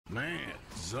Man,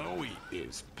 Zoe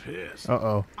is pissed.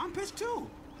 Uh-oh. I'm pissed too.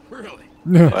 Really?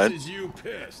 What? This is you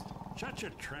pissed. Shut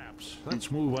your traps.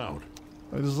 Let's move out.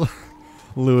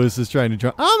 Lewis is trying to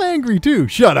try. I'm angry too.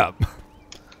 Shut up.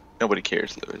 Nobody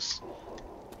cares, Lewis.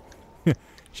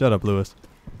 Shut up, Lewis.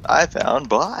 I found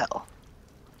bile.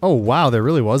 Oh, wow. There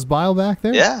really was bile back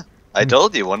there? Yeah. I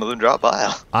told you one of them dropped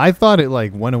bile. I thought it,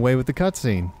 like, went away with the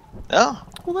cutscene. No.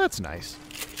 Well, that's nice.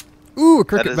 Ooh, a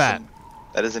cricket bat.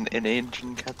 That is an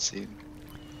in-engine cutscene.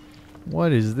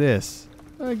 What is this?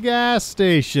 A gas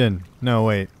station. No,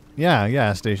 wait. Yeah, a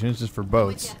gas station. It's just for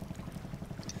boats.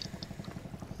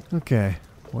 Okay.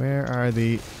 Where are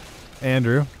the...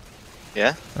 Andrew?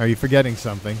 Yeah? Are you forgetting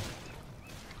something?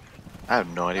 I have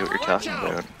no idea what you're talking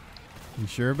about. You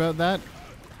sure about that?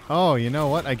 Oh, you know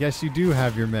what? I guess you do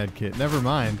have your med kit. Never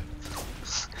mind.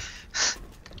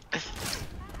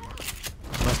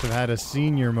 Must have had a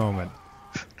senior moment.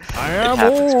 I am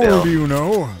happens, old, Bill. you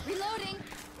know. Reloading.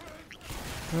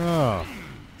 Oh.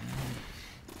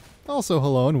 Also,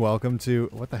 hello and welcome to...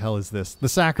 What the hell is this? The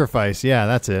Sacrifice. Yeah,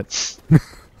 that's it.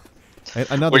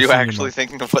 Another Were you senior actually moment.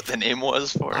 thinking of what the name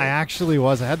was for it? I actually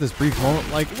was. I had this brief moment,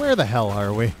 like, where the hell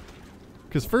are we?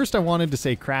 Because first I wanted to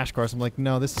say Crash Course. I'm like,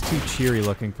 no, this is too cheery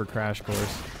looking for Crash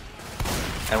Course.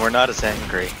 And we're not as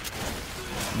angry.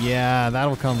 Yeah,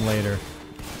 that'll come later.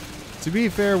 To be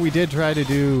fair, we did try to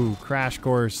do Crash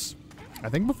Course, I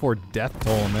think before Death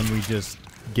Toll, and then we just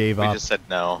gave We up. just said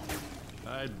no.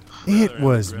 It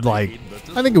was like,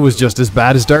 I think it was just as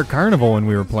bad as Dark Carnival when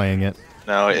we were playing it.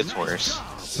 No, it's worse.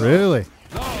 Really?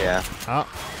 Yeah. Oh,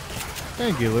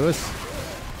 thank you, Lewis.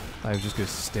 I was just going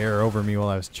to stare over me while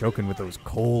I was choking with those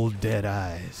cold, dead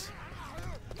eyes.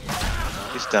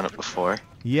 He's done it before.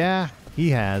 Yeah,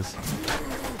 he has.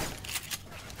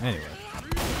 Anyway.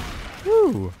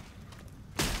 Woo!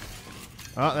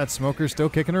 Oh, that smoker's still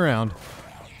kicking around.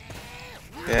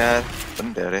 Yeah,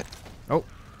 wouldn't doubt it. Oh.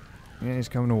 Yeah, he's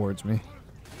coming towards me.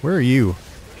 Where are you?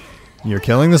 You're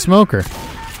killing the smoker.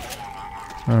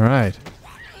 Alright.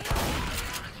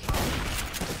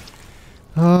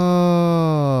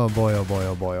 Oh, boy, oh boy,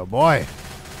 oh boy, oh boy.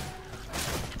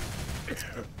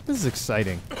 This is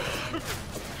exciting.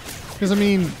 Because, I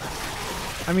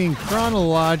mean,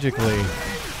 chronologically,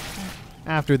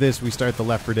 after this, we start the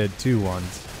Left 4 Dead 2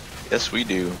 ones. Yes, we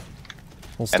do.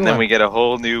 We'll still And then have- we get a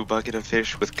whole new bucket of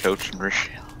fish with Coach and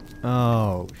Rochelle.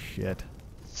 Oh, shit.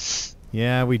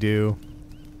 Yeah, we do.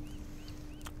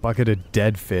 Bucket of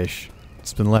dead fish.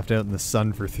 It's been left out in the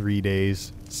sun for 3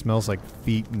 days. It smells like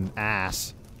feet and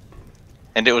ass.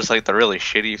 And it was like the really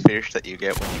shitty fish that you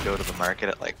get when you go to the market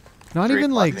at like Not 3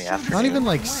 even o'clock like, in the afternoon. not even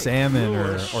like salmon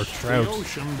or trout.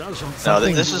 No,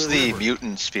 something- this is the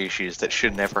mutant species that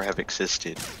should never have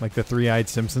existed. Like the three-eyed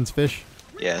Simpsons fish.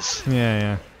 Yes. Yeah,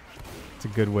 yeah. It's a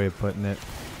good way of putting it.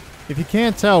 If you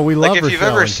can't tell, we love Like if you've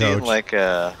Rochelle ever and seen Coach. like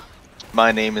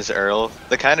My Name is Earl,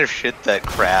 the kind of shit that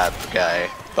Crab guy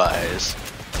buys,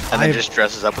 and then I've- just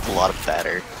dresses up with a lot of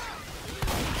batter.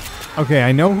 Okay,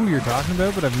 I know who you're talking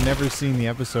about, but I've never seen the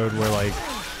episode where like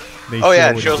they Oh yeah, show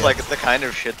it what shows he like gets. the kind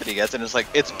of shit that he gets, and it's like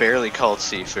it's barely called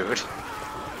seafood.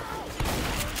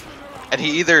 And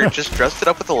he either just dressed it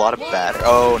up with a lot of batter.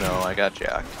 Oh no, I got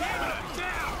jacked.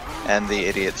 And the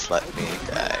idiots let me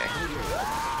die.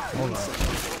 Hold on.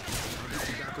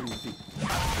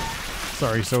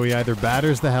 Sorry, so he either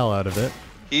batters the hell out of it.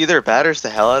 He either batters the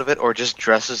hell out of it or just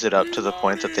dresses it up to the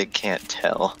point that they can't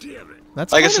tell.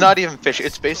 That's Like kind it's of, not even fish,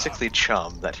 it's basically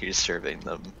chum that he's serving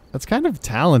them. That's kind of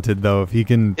talented though, if he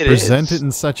can It present is. it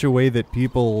in such a way that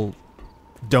people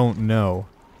don't know.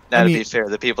 Now I to mean- be fair,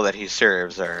 the people that he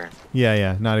serves are Yeah,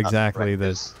 yeah, not exactly the.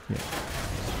 practice. Yeah.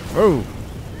 Oh,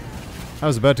 I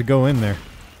was about to go in there.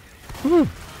 Woo.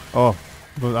 Oh,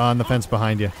 on the fence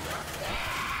behind you.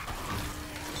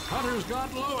 Hunter's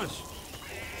got Lewis.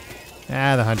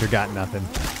 Ah, the hunter got nothing.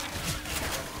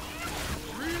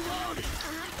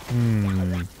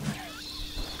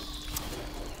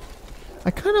 I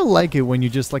kind of like it when you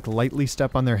just like lightly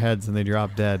step on their heads and they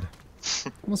drop dead.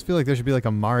 Almost feel like there should be like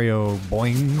a Mario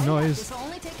boing noise. This'll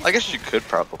only take I guess you could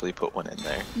probably put one in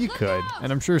there. You could,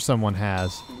 and I'm sure someone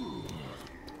has.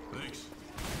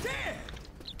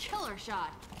 killer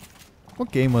shot.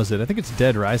 What game was it? I think it's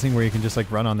Dead Rising where you can just like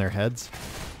run on their heads.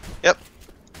 Yep.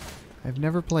 I've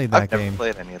never played that I've game. never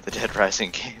played any of the Dead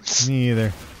Rising games. Me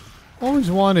either.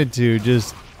 Always wanted to,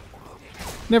 just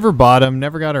never bought them,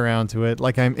 never got around to it.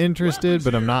 Like I'm interested,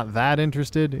 but I'm not that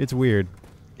interested. It's weird.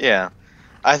 Yeah.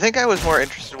 I think I was more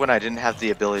interested when I didn't have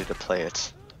the ability to play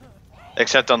it.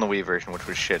 Except on the Wii version, which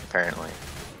was shit, apparently.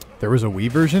 There was a Wii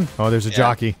version? Oh, there's a Yeah.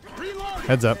 jockey.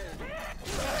 Heads up.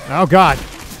 Oh, God.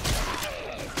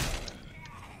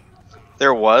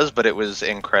 There was, but it was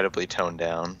incredibly toned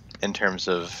down in terms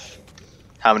of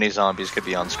how many zombies could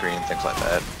be on screen, things like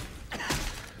that.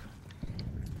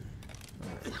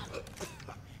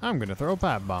 I'm gonna throw a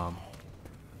pipe bomb.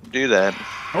 Do that.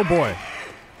 Oh boy.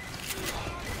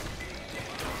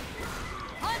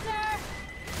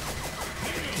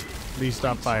 Please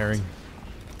stop firing.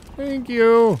 Thank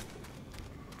you.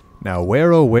 Now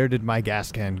where, oh where did my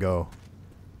gas can go?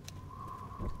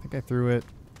 I think I threw it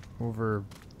over...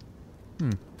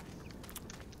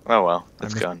 Oh well,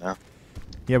 it's gone now.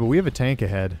 Yeah, but we have a tank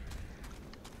ahead.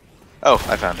 Oh,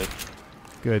 I found it.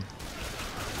 Good. I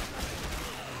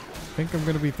think I'm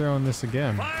going to be throwing this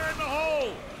again. Fire in the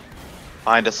hole!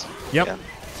 Behind us. Yep. Yeah.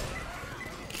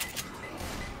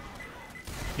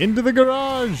 Into the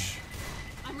garage!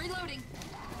 I'm reloading.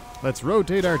 Let's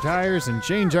rotate our tires and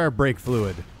change our brake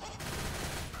fluid.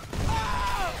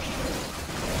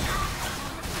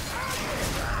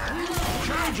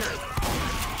 Charger!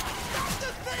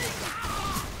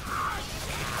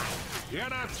 You're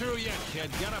not through yet, kid.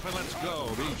 Get up and let's go.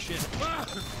 Beat shit.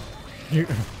 You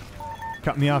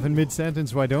cut me off in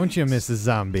mid-sentence, why don't you, Mrs.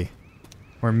 Zombie?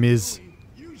 Or Ms.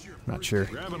 Not sure.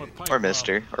 Grabbing a pipe Or bomb.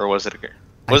 Mister. Or was it a girl?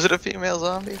 Was it a female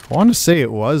zombie? I want to say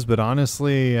it was, but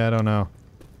honestly, I don't know.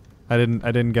 I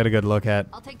didn't get a good look at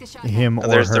I'll take the shot. him Oh, or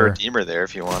there's the her. Redeemer there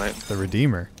if you want it. The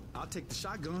Redeemer. I'll take the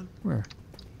shotgun. Where?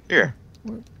 Here.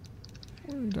 What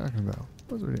are you talking about?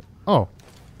 What's the Redeemer? Oh,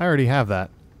 I already have that.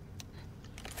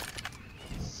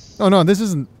 Oh no, this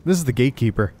isn't. This is the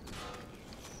Gatekeeper.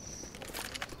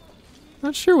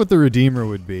 Not sure what the Redeemer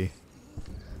would be.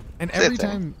 And Same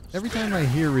thing. every time I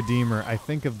hear Redeemer, I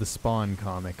think of the Spawn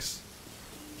comics.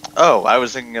 Oh, I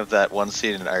was thinking of that one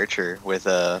scene in Archer with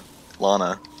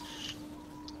Lana,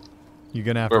 You're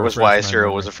gonna have to. where it was refresh why my Cyril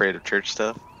memory. was afraid of church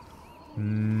stuff.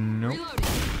 Nope. Reloading.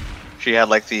 She had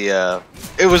like the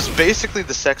it was basically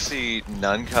the sexy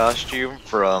nun costume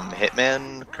from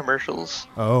Hitman commercials,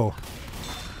 Oh.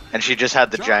 and she just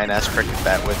had the giant ass cricket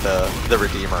bat with the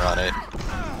Redeemer on it.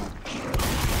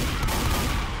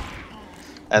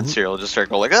 And Cyril just started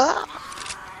going like, ah!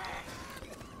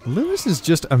 Lewis is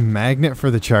just a magnet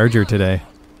for the Charger today.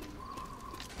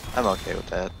 I'm okay with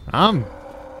that.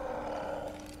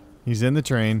 He's in the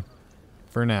train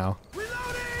for now.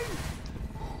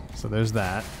 So there's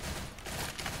that.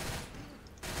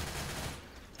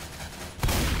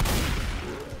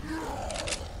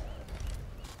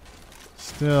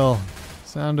 Still,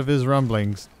 sound of his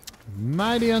rumblings.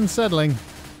 Mighty unsettling.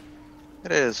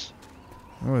 It is.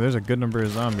 Oh, there's a good number of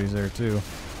zombies there too.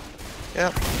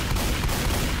 Yep.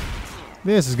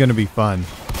 This is gonna be fun.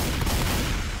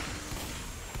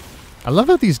 I love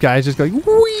how these guys just go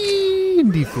whee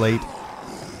and deflate.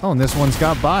 Oh, and this one's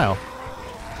got bile.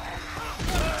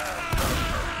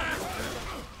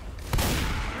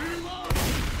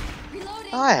 Reloading.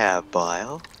 I have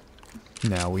bile.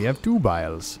 Now we have 2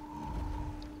 biles.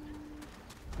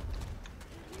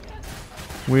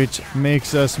 Which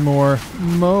makes us more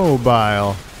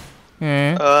mobile.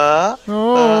 Eh?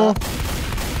 Oh.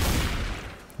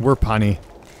 We're punny.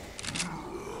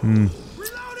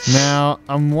 Now,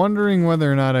 I'm wondering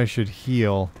whether or not I should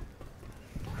heal.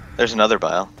 There's another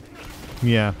bile.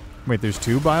 Yeah. Wait, there's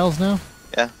 2 biles now?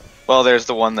 Yeah. Well, there's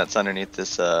the one that's underneath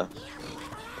this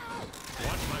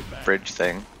bridge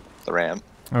thing, the ramp.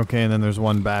 Okay, and then there's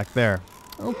one back there.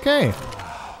 Okay.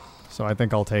 So I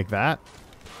think I'll take that.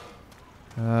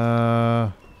 Did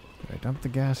I dump the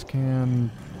gas can?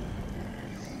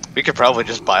 We could probably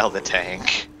just bile the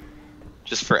tank,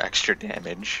 just for extra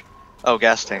damage. Oh,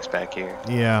 gas tank's back here.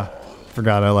 Yeah.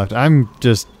 Forgot I left. I'm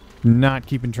just not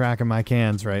keeping track of my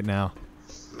cans right now.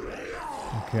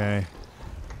 Okay.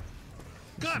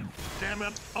 God damn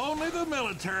it. Only the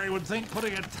military would think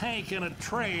putting a tank in a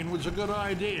train was a good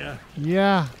idea.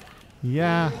 Yeah.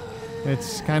 Yeah.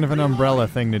 It's kind of an umbrella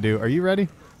thing to do. Are you ready?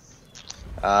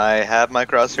 I have my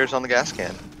crosshairs on the gas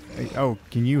can. Hey, oh,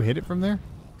 can you hit it from there?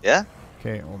 Yeah?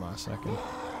 Okay, hold on a second.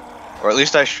 Or at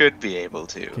least I should be able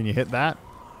to. Can you hit that?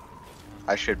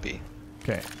 I should be.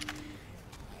 Okay.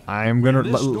 I am gonna...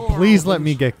 This door please let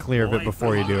me opens get clear of it right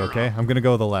before you do, there. okay? I'm gonna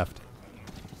go to the left.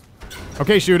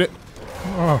 Okay, shoot it.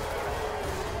 Oh.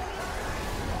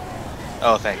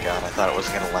 Oh, thank God. I thought it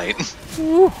wasn't gonna light.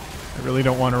 Woo. I really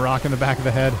don't want a rock in the back of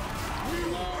the head.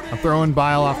 I'm throwing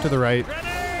bile off to the right.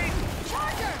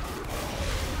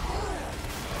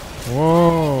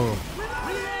 Whoa.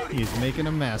 He's making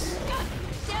a mess.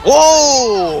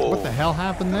 Whoa! What the hell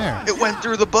happened there? It went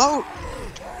through the boat.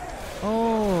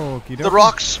 Oh, The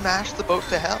rock smashed the boat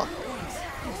to hell.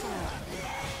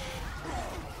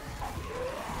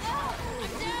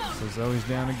 So Zoe's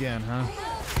down again, huh?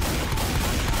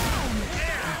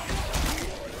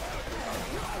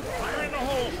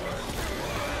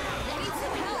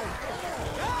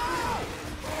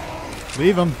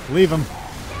 Leave him. Leave him.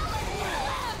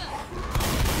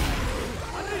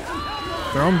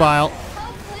 Throw him bile.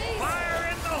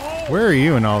 Where are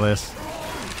you in all this?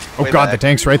 Oh Way god, back. the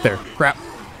tank's right there. Crap.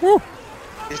 Woo.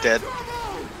 He's dead.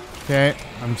 Okay,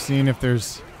 I'm seeing if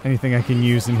there's anything I can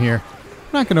use in here.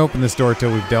 I'm not going to open this door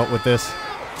till we've dealt with this.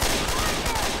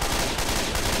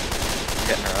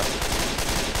 Getting her up.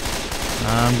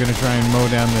 I'm going to try and mow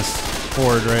down this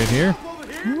horde right here.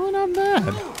 Oh, not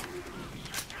bad.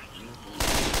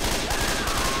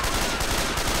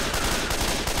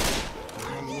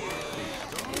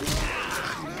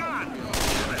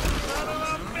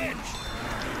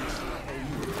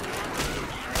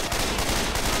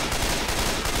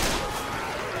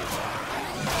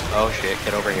 Oh shit,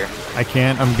 get over here. I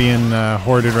can't. I'm being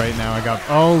hoarded right now. I got...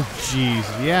 Oh, jeez.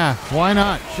 Yeah, why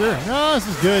not? Sure. No, this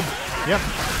is good. Yep.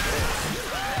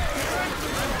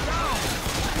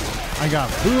 I got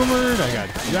boomered. I got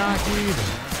jockeyed.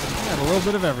 I got a little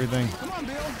bit of everything.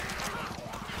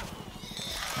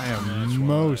 I am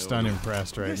most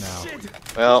unimpressed right now.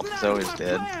 Well, Zoe's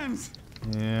dead.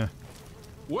 Yeah,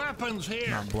 Weapons here.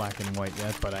 not black and white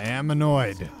yet, but I am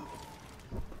annoyed.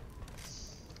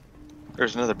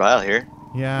 There's another bile here.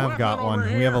 Yeah, I've got one.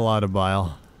 We have a lot of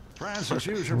bile. Francis,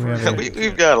 use your We have first a- aid We've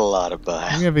kit. got a lot of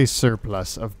bile. We have a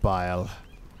surplus of bile.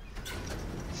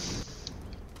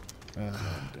 Damn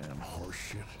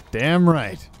horseshit. Damn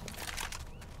right.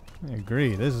 I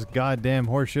agree. This is goddamn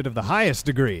horseshit of the highest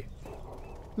degree.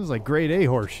 This is like grade A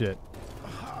horseshit.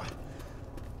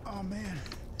 Oh man,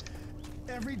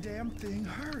 every damn thing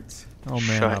hurts. Oh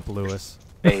man Shut up, Lewis.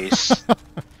 Ace.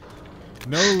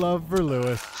 No love for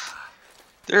Lewis.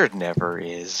 There never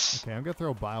is. Okay, I'm gonna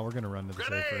throw bile. We're gonna run to the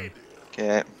safe room.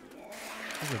 Okay.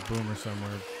 There's a boomer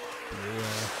somewhere.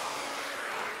 Yeah.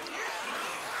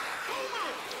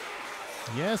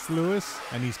 Yes, Lewis,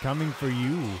 and he's coming for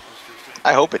you.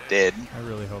 I hope it did. I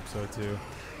really hope so too.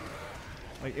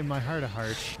 Like in my heart of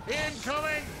hearts.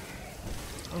 Incoming.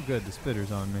 Oh, good, the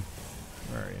spitter's on me.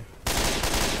 Where are you?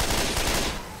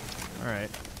 All right.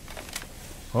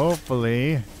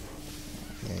 Hopefully.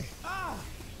 Okay.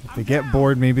 If they get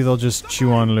bored, maybe they'll just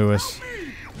chew on Lewis.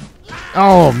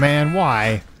 Oh man,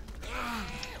 why?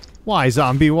 Why,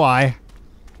 zombie? Why?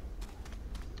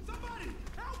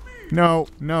 No,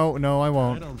 no, no, I I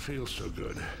won't. don't feel so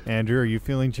good. Andrew, are you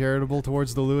feeling charitable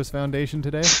towards the Lewis Foundation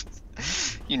today?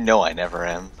 You know I never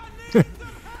am.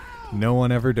 No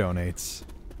one ever donates.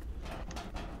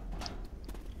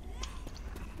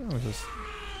 Oh, just...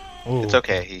 Oh, It's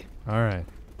okay. He all right.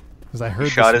 Because I heard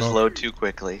shot the his smoke. load too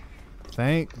quickly.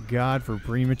 Thank God for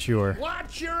premature.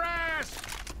 Watch your ass.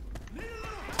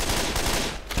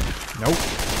 Nope.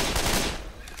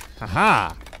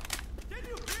 Haha.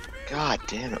 God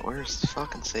damn it, where's the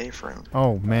fucking safe room?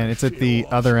 Oh man, it's at the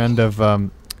other end of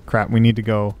crap. We need to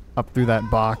go up through that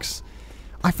box.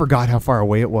 I forgot how far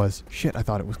away it was. Shit, I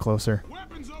thought it was closer.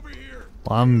 Weapons over here.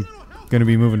 Well, I'm gonna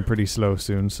be moving pretty slow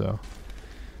soon, so.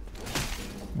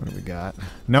 What do we got?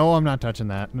 No, I'm not touching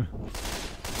that.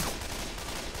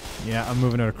 Yeah, I'm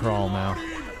moving at a crawl now.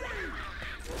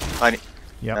 I need,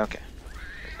 Yep. okay.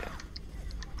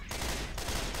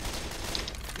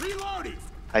 Reloading.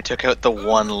 I took out the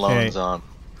one lone Okay. zone.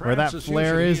 Where that Francis,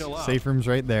 flare you is, should heal up. safe room's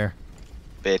right there.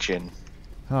 Bitchin'.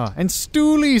 Huh. And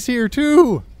Stooley's here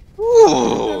too! Ooh.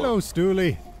 Hello,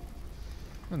 Stooley.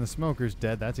 And the smoker's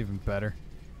dead. That's even better.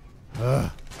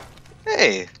 Ugh.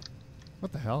 Hey,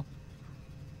 What the hell?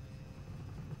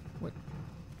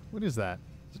 What is that?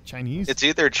 Is it Chinese? it's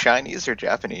either Chinese or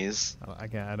Japanese. Oh,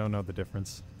 I don't know the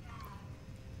difference.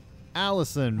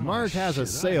 Allison, Mark Oh, has a shit,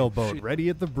 sailboat shit. ready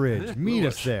at the bridge. Meet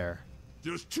us Lewis. there.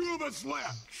 There's 2 of us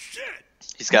left. Shit.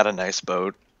 He's got a nice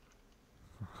boat.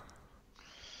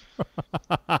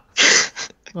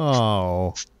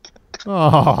 Oh.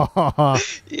 Oh.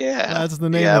 Yeah. That's the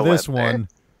name yeah, of this went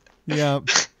there. one.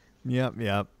 Yep.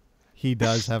 Yep. He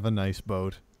does have a nice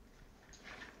boat.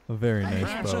 A very nice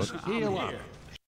Francis, boat. heal up.